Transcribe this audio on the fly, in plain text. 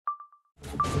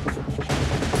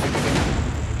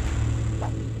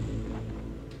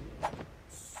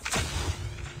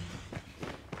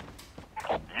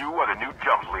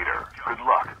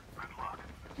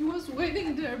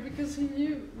there because he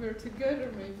knew we're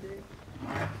together, maybe.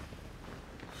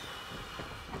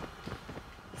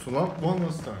 So one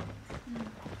last time.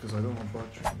 Because I don't want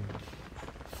battery.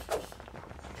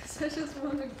 Because I just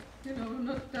want to, you know,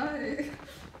 not die.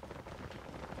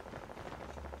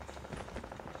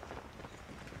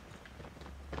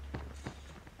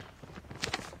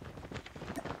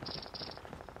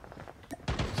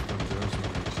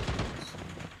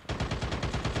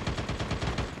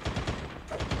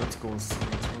 Let's go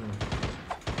sanatorium.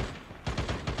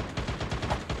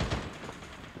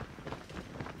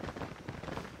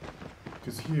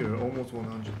 Because here, almost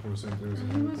 100% there is a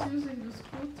He was helicopter. using the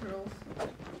scooter also.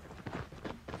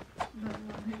 That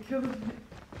one, he killed me.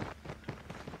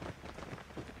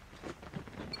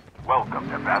 Welcome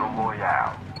to Battle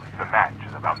Royale. The match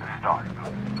is about to start.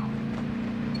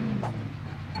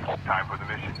 Time for the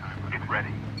mission. Get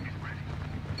ready.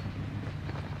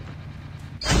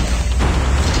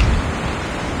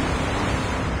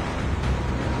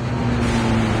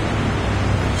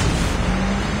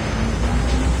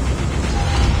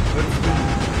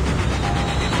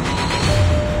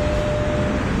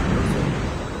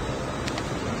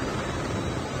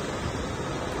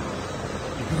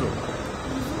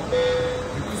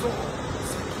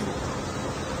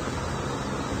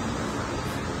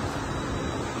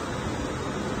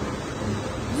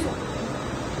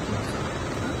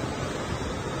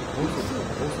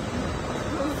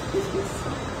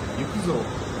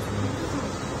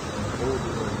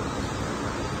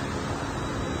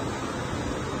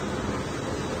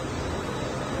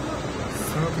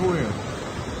 Sanatorium.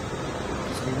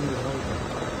 Because we need a helicopter.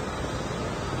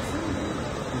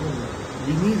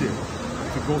 We need it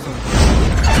to go somewhere.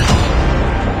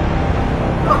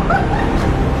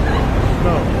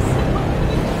 No.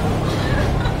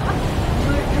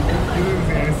 You didn't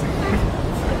say anything.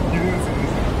 You didn't say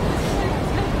anything.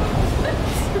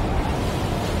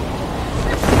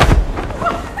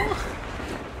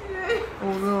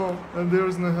 Oh no, and there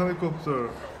is no helicopter.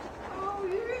 Oh, you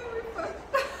really fucked.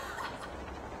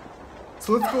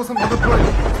 So let's go some other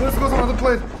place. Let's go some other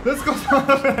place. Let's go some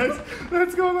other place.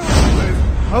 Let's go some other place.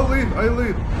 I'll lead.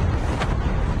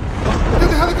 Oh,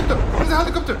 there's a helicopter. There's a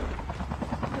helicopter.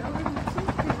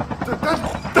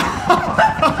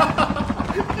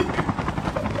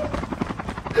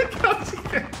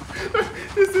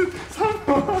 This is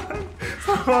someone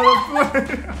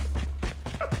player.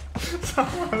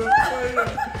 Someone player.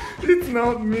 It's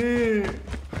not me.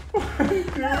 What are you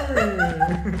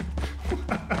doing?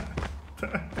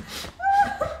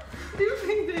 Do you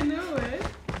think they know it?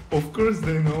 Of course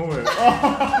they know it.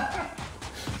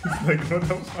 It's like, what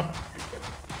the fuck?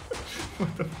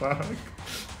 What the fuck?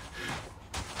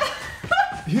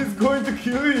 He's going to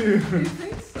kill you. You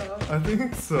think so? I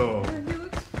think so. Yeah, he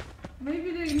looks...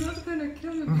 Maybe they're not gonna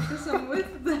kill me because I'm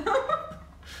with them.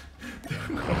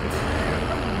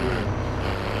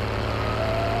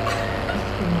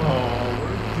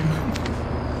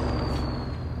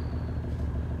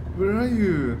 Where are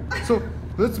you? So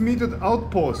let's meet at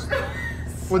outpost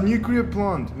or nuclear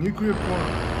plant. Nuclear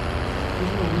plant. We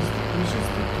should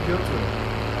stick together.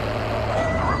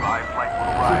 The revived flight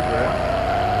will arrive.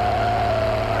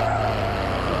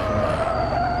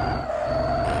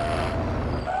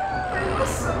 I was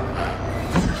so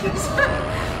happy.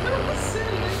 I was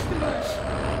sitting next to her.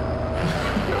 And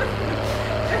you couldn't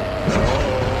shoot me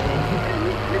because it looked like you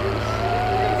were here.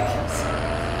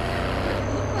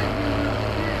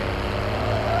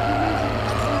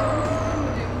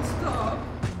 They would stop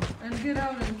and get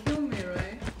out and kill me,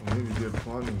 right? Maybe they're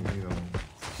planning, you know.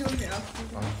 Kill me after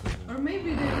that. After. Or maybe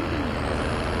they wouldn't.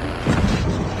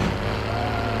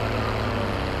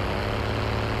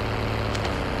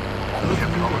 Ship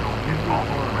terminal is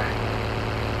almost ready.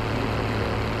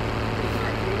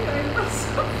 I was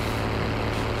so...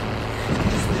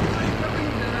 It's like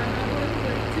knowing that I'm at one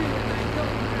there too and I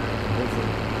don't know.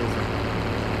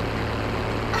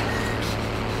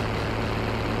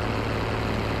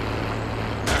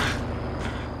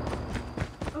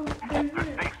 Oh, they're The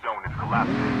here. safe zone is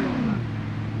collapsing.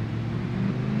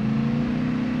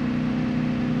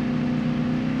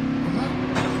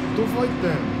 Don't fight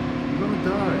them. You're gonna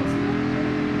die.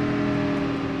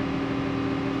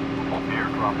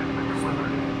 Airdrop has been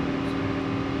delivered.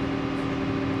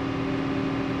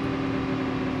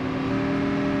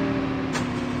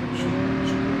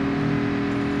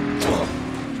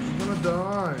 You're gonna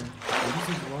die. This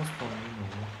is the last one, you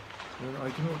know. And I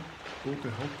cannot go to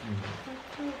help you.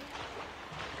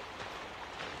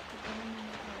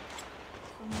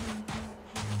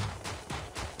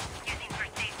 Using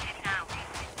first aid kit now.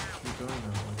 You die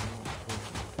now. I cannot help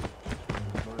you.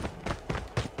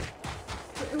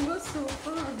 But it was so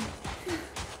fun.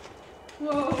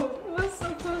 Whoa, it was so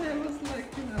funny. I was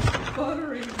like, you know,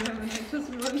 bothering them and I just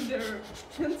run there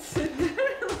and sit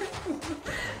there.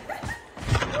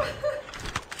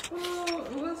 Oh,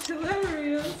 it was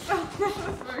hilarious. Oh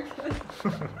my god.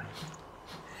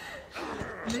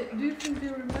 Do you think they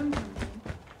remember me?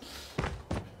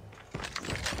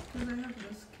 Because I have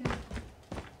the skin.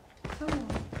 Someone.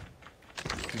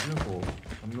 Be careful.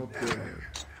 I'm not there.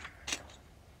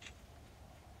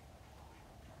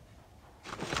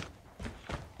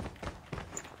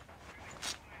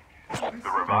 The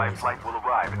revived flight will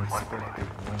arrive in I'm 1 minute. expecting.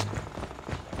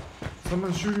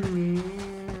 Someone's shooting me.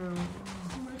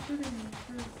 Someone shooting me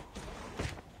too.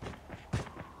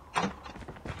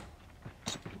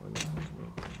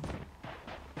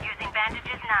 Using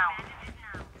bandages now.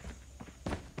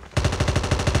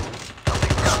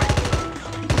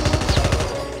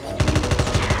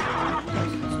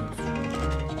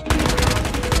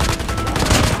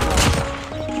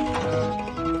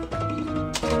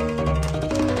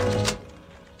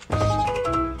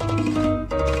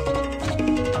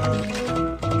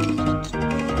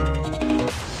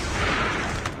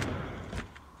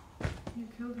 You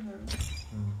killed her.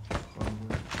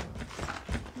 Probably.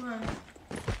 Why?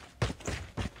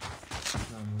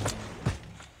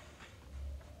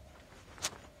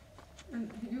 And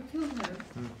you killed her.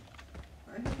 I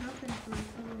have nothing to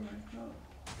recover my health.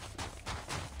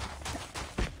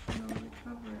 No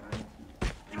recovery item.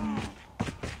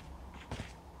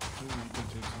 Maybe you can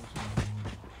take something.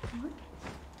 What?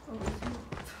 Oh, it's you.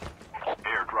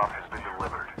 Airdrop has been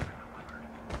delivered.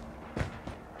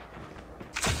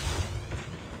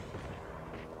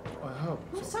 I have.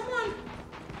 Oh, So, someone!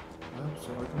 I have, so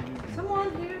I can give you.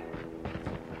 Someone here!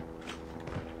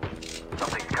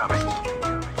 Something's coming. Calm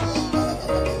down.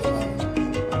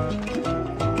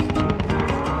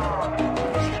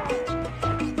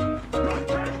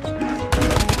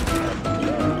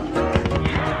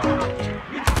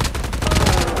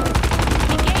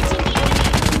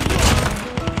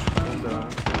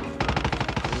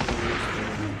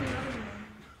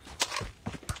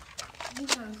 Who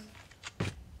has?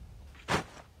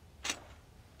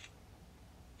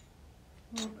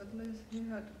 Well, at least he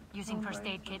had. Using some first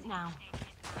aid rifle. kit now.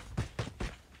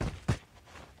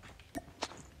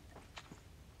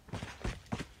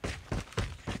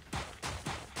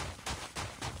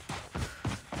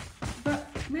 But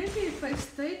maybe if I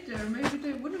stayed there, maybe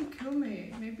they wouldn't kill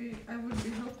me. Maybe I would be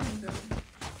helping them.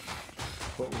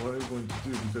 But what are you going to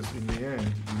do? Because in the end,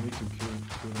 you need to kill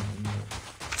them in the.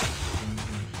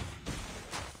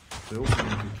 They also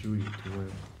need to kill you to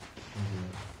win. In the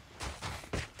end.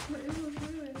 But it was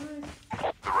really nice.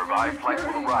 The revived flight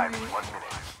will arrive in 1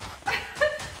 minute.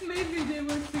 Maybe they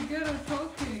were together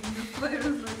talking. The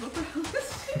players like, what the hell is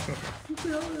she? What the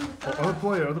hell is that? Oh, other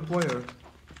player, other player.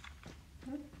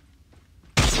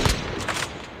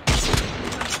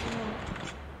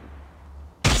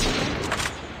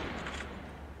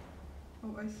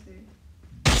 Oh, I see.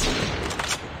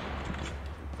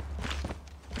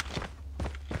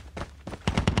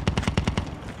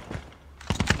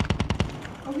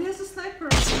 Oh, he has a sniper.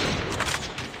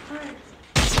 Hi.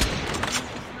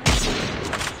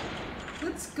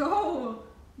 Let's go.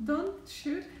 Don't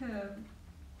shoot him.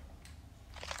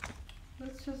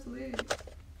 Let's just leave.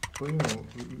 But you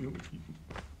know,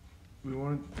 we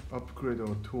want to upgrade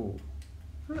our tool.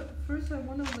 But first, I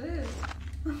want to live.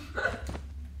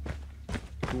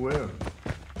 To where?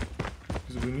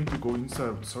 Because we need to go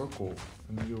inside the circle,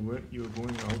 and you're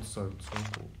going outside the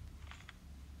circle.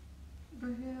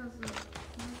 But he has a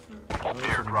sniper.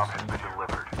 Airdrop has been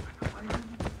delivered. I don't have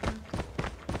a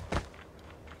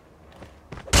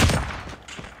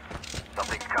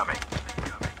Something's coming.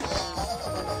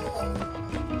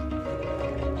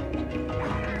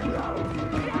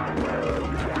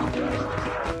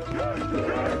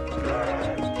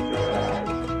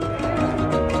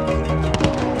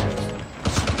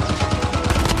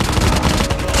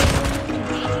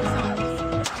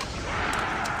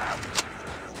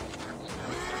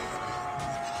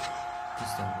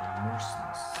 This time we're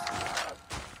merciless.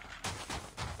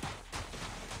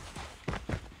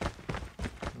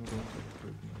 I'm going to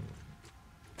upgrade my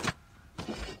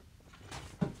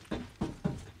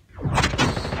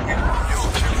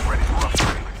Ready to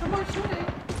upgrade. Someone shooting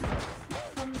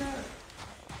from there.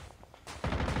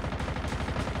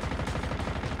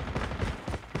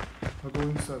 I'll go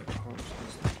inside the house.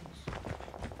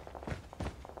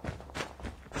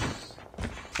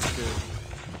 Okay.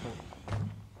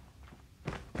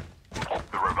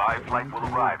 The revived flight will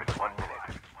arrive in 1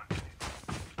 minute.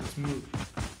 Let's move.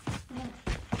 I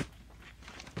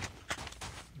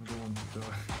don't want to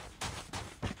die.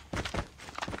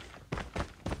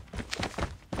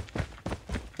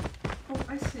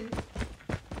 I see.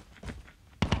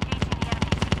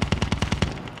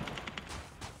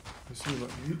 I see.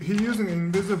 Like, he using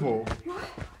invisible. What?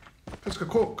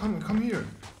 Petchka, come here.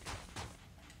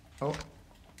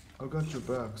 I got your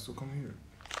back, so come here.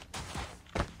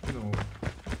 You know,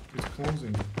 it's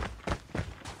closing.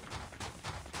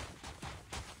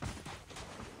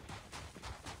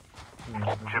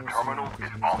 Chip terminal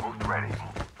is almost ready.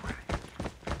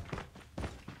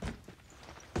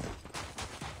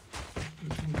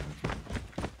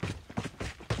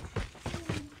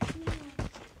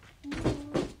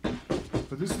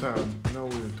 But this time, now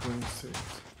we're 26.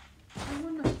 I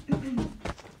wanna.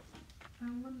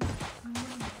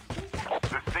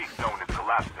 The safe zone is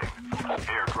collapsing.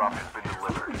 Airdrop has been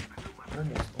delivered.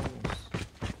 Almost.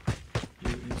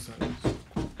 You're inside.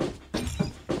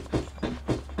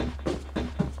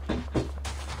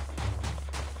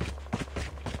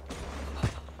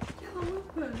 Yellow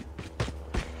weapon.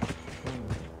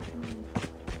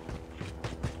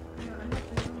 Yeah, I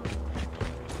have the yellow.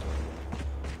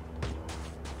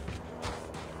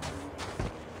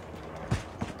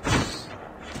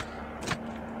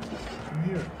 Come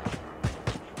here.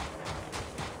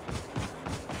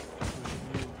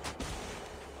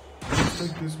 Let's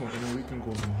take this one and then we can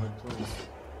go some high place.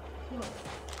 What?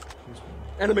 This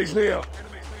one. Enemies near.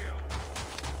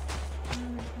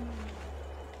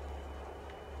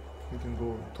 We can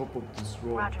go top of this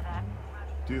road. Roger that.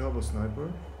 Do you have a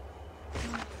sniper?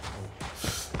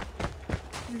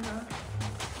 Yeah.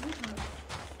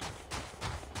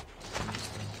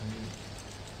 Can you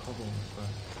cover on the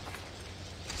back?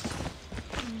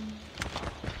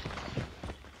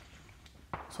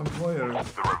 Some player around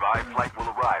The revived flight will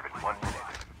arrive in 1 minute.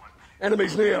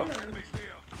 Enemies near.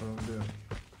 there.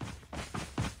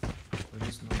 That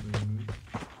is not the enemy.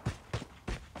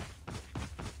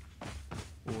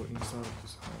 Or inside of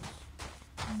this house.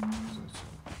 Is that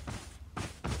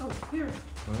so? Oh, here.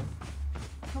 Huh?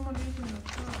 Someone using a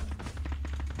car.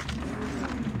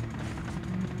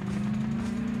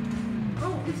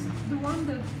 Oh, it's the one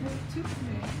that took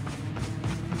me.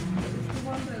 It's the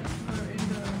one that were in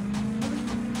the.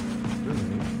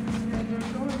 Really? Yeah, they're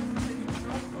going to take the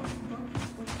drop off.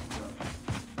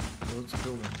 So let's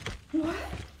kill them. What?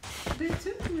 They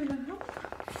took me in a helicopter.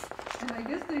 And I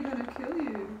guess they're gonna kill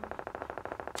you.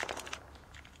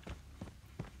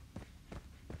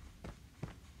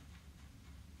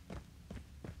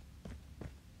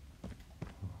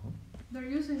 They're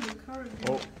using the car again.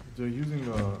 Oh, they're using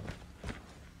a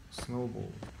snowball.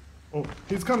 Oh,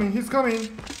 he's coming, he's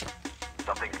coming!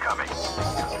 Something's coming.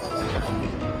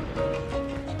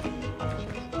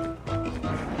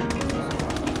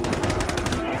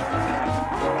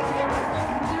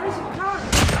 There is a car!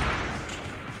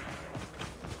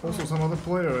 Also some other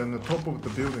player in the top of the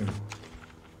building.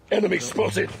 Enemy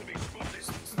spotted.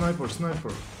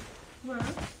 Sniper. Where? I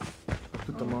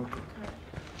put the marker. Okay.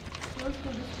 Let's go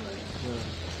this way. Yeah.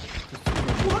 Just to know.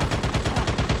 What?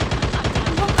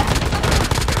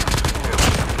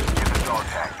 Get the dog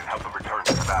tags and help them return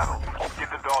to the battle. Get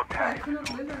the dog I tags. cannot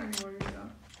live anymore, you know.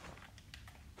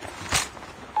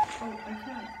 Oh, I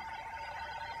can't.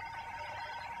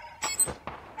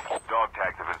 Dog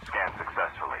tags have been scanned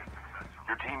successfully.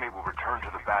 Your teammate will return to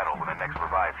the battle when the next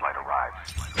revive flight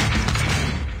arrives.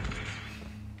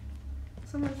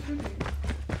 Someone shooting.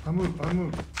 I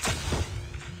move.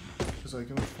 Because I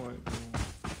cannot fight.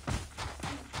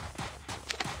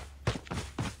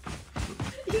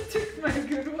 You took my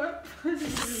good weapon.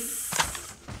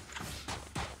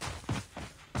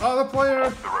 Other player!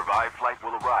 The revive flight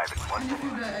will arrive in 1 And if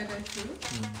minute. you die, I die too.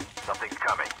 Something's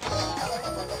coming.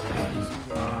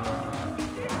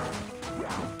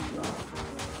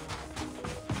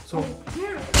 So,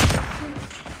 Here!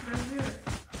 Right here.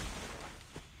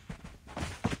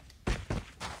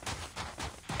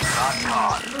 Not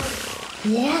caught.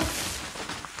 what?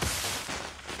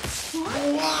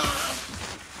 What?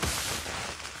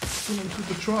 Someone took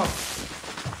the trap.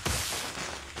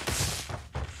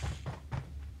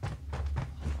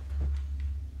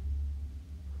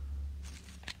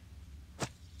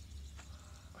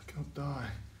 I cannot die.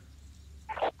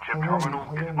 Chip How long? terminal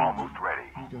How is long? almost ready.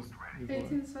 You guys,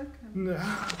 18 seconds.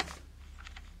 Nah.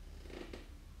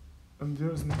 And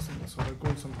there's nothing, so I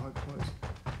go some high place.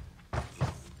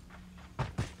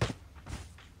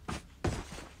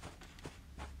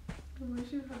 I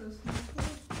wish you had a sniper.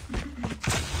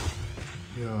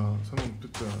 Yeah, someone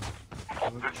put the.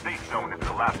 The safe zone is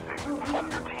collapsing. Your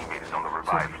teammate is on the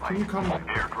revive Can flight. you come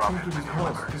Airdrop to has this been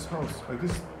house? delivered. This house. I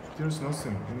guess there's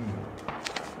nothing anymore.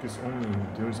 Because only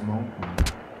there is a mountain.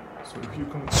 So if you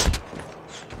come to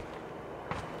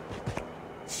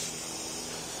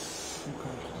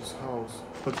this house.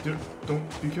 But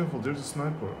don't be careful. There's a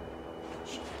sniper.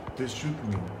 They shoot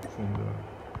me from the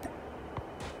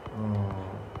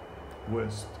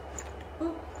west.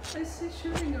 Oh, I see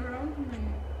shooting around me.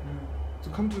 Yeah.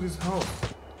 So come to this house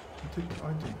and take the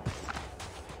item.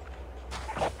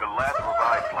 The last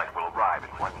revive flight will arrive in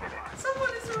 1 minute. Someone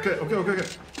is Okay, running. okay.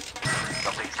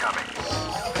 Something's coming.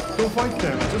 Don't fight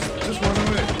them. Just run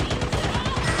away.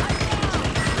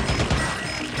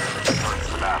 Return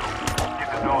to the battle. Get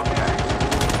the dog tag.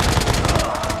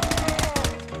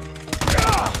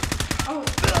 Oh.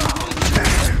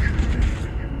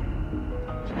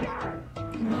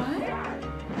 What?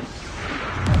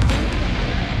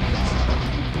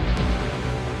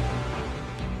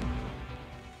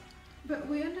 But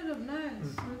we ended up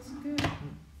next. That's good.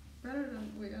 Better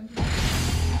than we ended up.